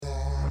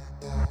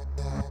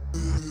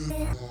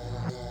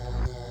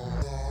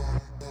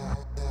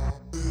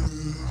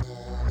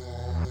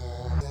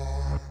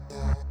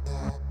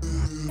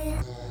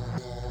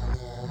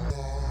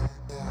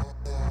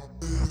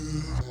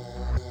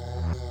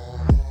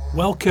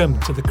Welcome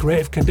to the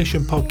Creative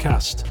Condition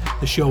Podcast,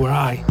 the show where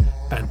I,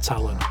 Ben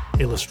Tallon,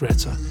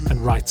 illustrator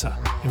and writer,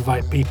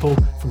 invite people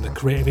from the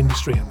creative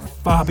industry and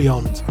far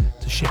beyond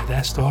to share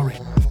their story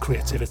of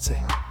creativity.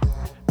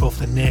 Both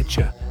the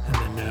nature and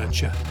the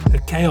nurture, the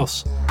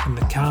chaos and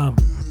the calm.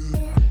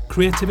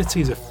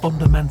 Creativity is a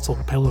fundamental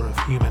pillar of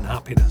human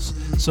happiness,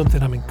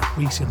 something I'm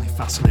increasingly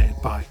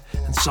fascinated by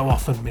and so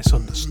often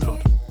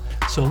misunderstood.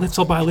 So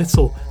little by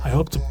little, I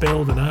hope to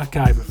build an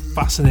archive of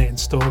fascinating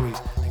stories,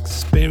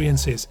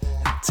 experiences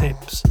and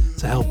tips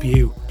to help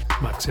you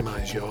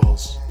maximise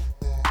yours.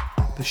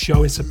 The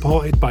show is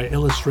supported by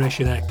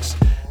Illustration X.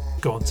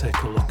 Go and take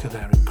a look at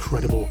their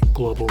incredible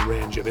global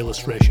range of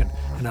illustration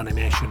and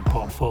animation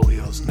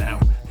portfolios now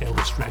at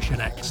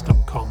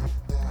illustrationx.com.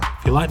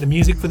 If you like the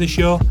music for the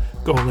show,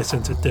 go and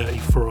listen to Dirty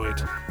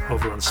Freud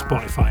over on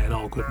Spotify and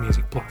all good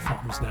music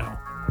platforms now.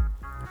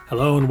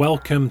 Hello and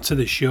welcome to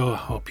the show.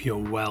 Hope you're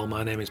well.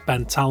 My name is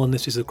Ben Tallon.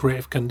 This is The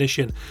Creative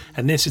Condition,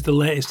 and this is the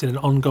latest in an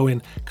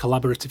ongoing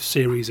collaborative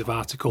series of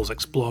articles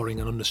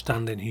exploring and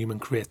understanding human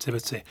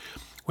creativity.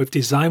 With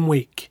Design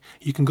Week,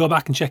 you can go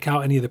back and check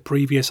out any of the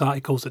previous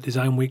articles at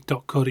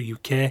designweek.co.uk.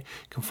 You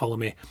can follow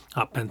me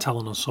at Ben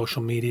Tallon on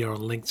social media, on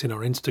LinkedIn or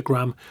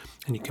Instagram,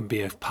 and you can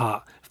be a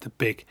part of the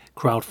big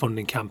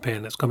crowdfunding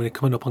campaign that's coming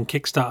up on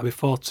Kickstarter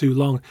before too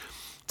long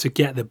to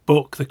get the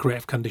book, The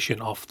Creative Condition,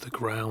 off the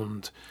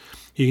ground.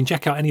 You can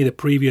check out any of the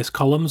previous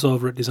columns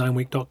over at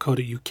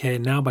designweek.co.uk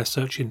now by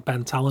searching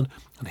Ben Tallon,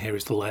 and here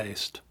is the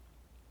latest.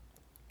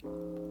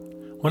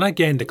 When I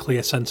gained a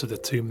clear sense of the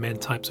two main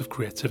types of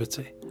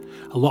creativity,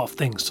 a lot of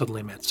things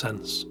suddenly made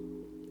sense.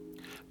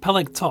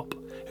 Peleg Top,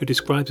 who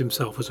describes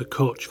himself as a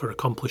coach for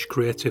accomplished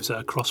creatives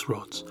at a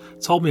crossroads,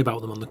 told me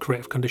about them on the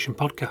Creative Condition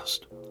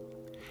podcast.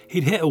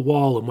 He'd hit a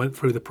wall and went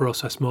through the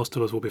process most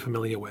of us will be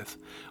familiar with: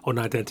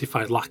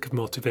 unidentified lack of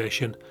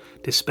motivation,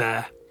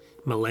 despair,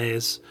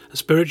 malaise, a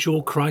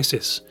spiritual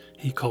crisis,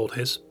 he called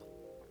his.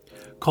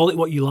 Call it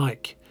what you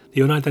like,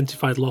 the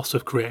unidentified loss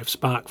of creative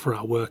spark for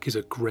our work is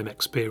a grim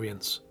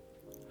experience.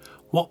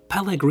 What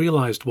Peleg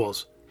realised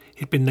was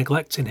he'd been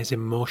neglecting his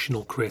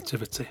emotional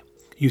creativity,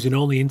 using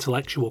only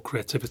intellectual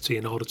creativity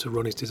in order to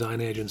run his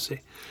design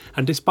agency,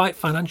 and despite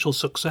financial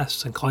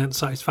success and client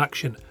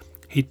satisfaction,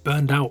 he'd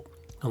burned out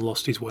and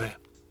lost his way.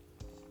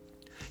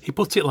 He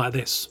put it like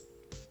this: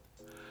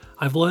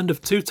 I've learned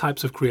of two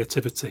types of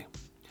creativity.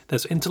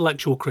 There's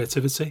intellectual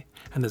creativity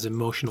and there's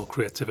emotional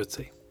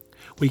creativity.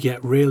 We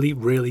get really,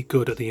 really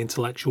good at the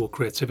intellectual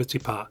creativity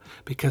part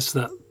because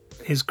that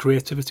is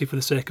creativity for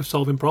the sake of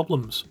solving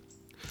problems.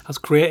 As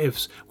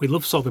creatives, we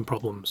love solving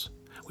problems.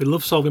 We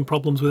love solving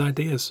problems with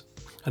ideas,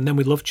 and then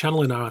we love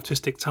channeling our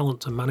artistic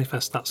talent to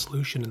manifest that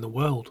solution in the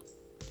world.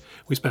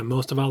 We spend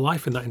most of our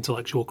life in that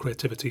intellectual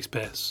creativity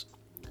space.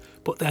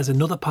 But there's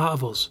another part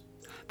of us,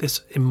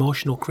 this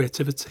emotional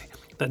creativity,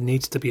 that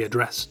needs to be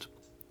addressed.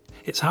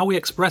 It's how we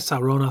express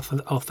our own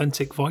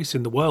authentic voice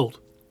in the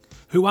world.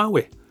 Who are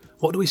we?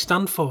 What do we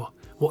stand for?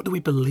 What do we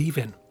believe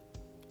in?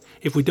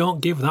 If we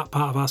don't give that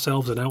part of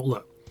ourselves an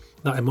outlet,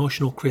 that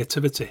emotional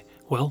creativity,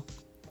 well,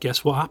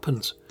 guess what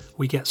happens?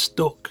 We get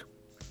stuck.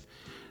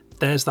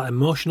 There's that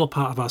emotional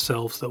part of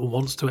ourselves that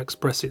wants to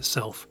express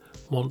itself,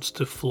 wants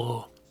to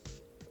flow.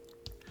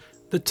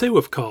 The two,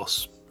 of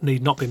course,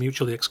 need not be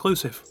mutually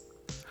exclusive.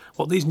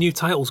 What these new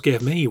titles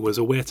gave me was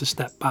a way to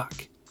step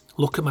back,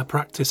 look at my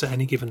practice at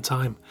any given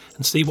time,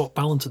 and see what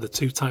balance of the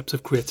two types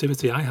of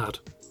creativity I had.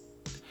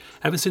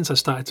 Ever since I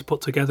started to put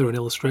together an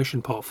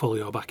illustration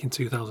portfolio back in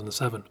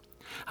 2007,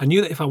 I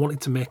knew that if I wanted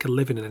to make a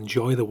living and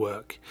enjoy the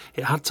work,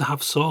 it had to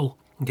have soul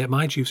and get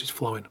my juices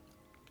flowing.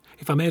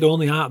 If I made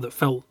only art that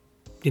felt,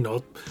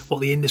 what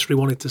the industry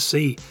wanted to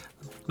see,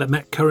 that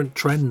met current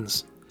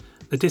trends,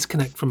 the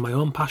disconnect from my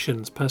own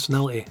passions,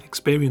 personality,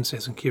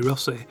 experiences and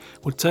curiosity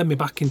would turn me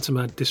back into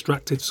my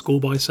distracted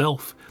schoolboy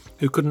self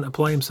who couldn't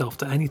apply himself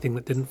to anything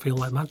that didn't feel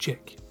like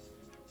magic.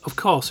 Of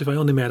course, if I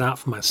only made art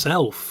for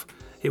myself,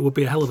 it would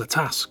be a hell of a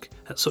task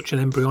at such an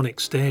embryonic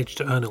stage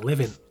to earn a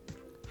living.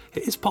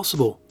 It is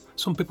possible.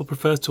 Some people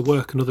prefer to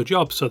work another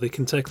job so they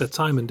can take their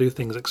time and do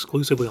things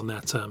exclusively on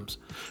their terms,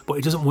 but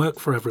it doesn't work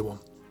for everyone.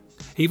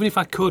 Even if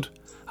I could,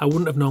 I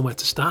wouldn't have known where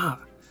to start.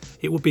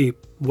 It would be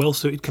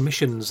well-suited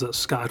commissions that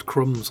scattered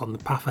crumbs on the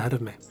path ahead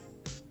of me.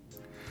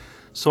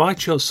 So I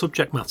chose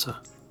subject matter,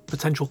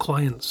 potential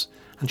clients,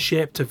 and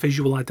shaped a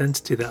visual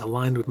identity that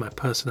aligned with my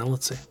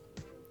personality.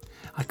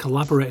 I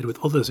collaborated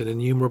with others in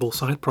innumerable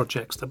side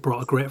projects that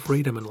brought a great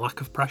freedom and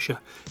lack of pressure,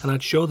 and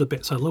I'd show the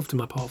bits I loved in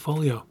my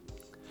portfolio.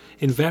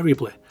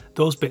 Invariably,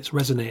 those bits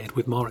resonated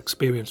with more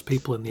experienced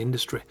people in the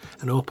industry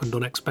and opened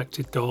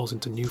unexpected doors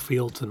into new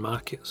fields and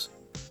markets.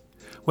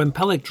 When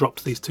Peleg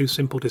dropped these two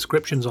simple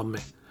descriptions on me,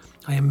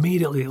 I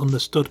immediately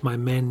understood my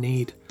main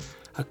need,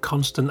 a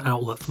constant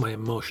outlet for my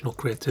emotional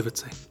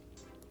creativity.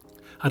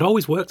 I'd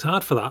always worked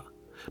hard for that,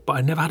 but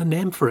I never had a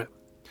name for it,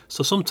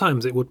 so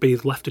sometimes it would be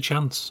left to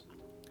chance.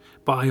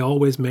 But I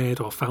always made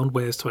or found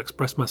ways to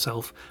express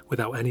myself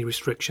without any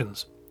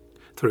restrictions.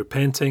 Through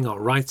painting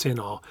or writing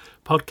or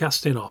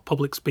podcasting or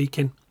public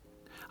speaking,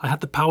 I had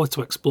the power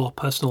to explore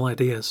personal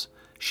ideas,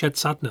 shed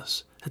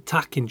sadness,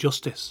 attack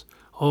injustice,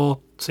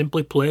 or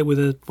simply play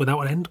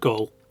without an end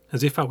goal,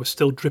 as if I was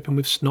still dripping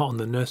with snot on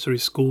the nursery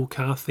school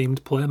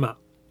car-themed playmat.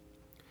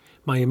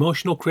 My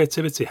emotional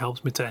creativity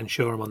helps me to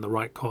ensure I'm on the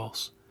right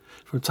course.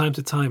 From time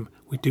to time,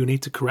 we do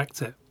need to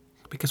correct it,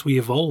 because we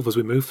evolve as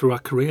we move through our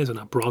careers and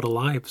our broader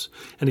lives,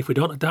 and if we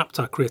don't adapt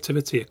our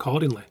creativity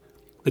accordingly,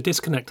 the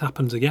disconnect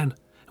happens again,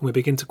 and we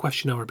begin to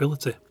question our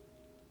ability.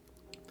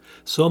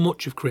 So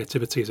much of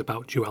creativity is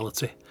about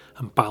duality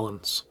and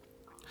balance.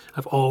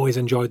 I've always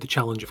enjoyed the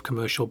challenge of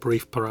commercial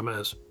brief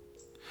parameters.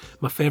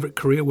 My favourite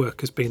career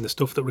work has been the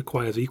stuff that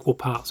requires equal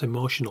parts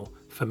emotional,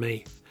 for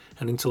me,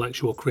 and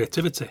intellectual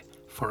creativity,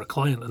 for a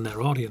client and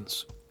their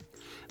audience.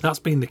 That's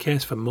been the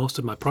case for most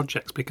of my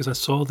projects because I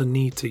saw the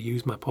need to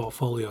use my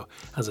portfolio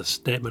as a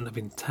statement of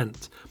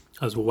intent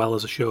as well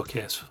as a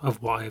showcase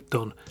of what I have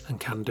done and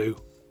can do.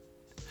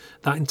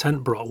 That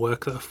intent brought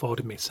work that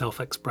afforded me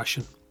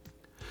self-expression.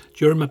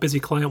 During my busy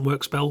client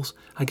work spells,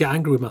 I get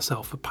angry with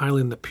myself for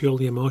piling the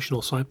purely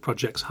emotional side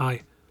projects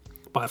high.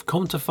 But I've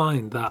come to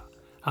find that,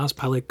 as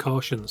Peleg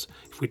cautions,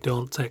 if we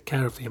don't take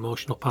care of the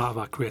emotional part of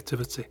our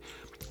creativity,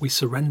 we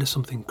surrender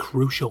something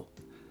crucial.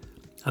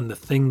 And the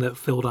thing that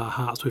filled our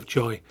hearts with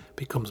joy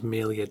becomes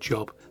merely a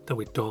job that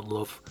we don't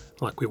love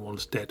like we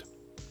once did.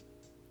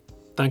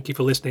 Thank you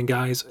for listening,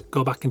 guys.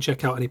 Go back and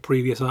check out any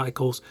previous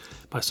articles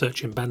by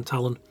searching Ben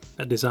Tallon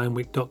at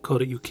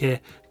designweek.co.uk.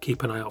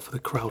 Keep an eye out for the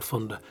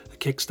crowdfunder, the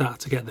Kickstarter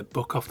to get the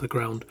book off the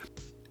ground.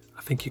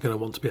 I think you're going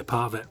to want to be a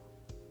part of it.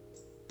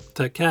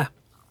 Take care.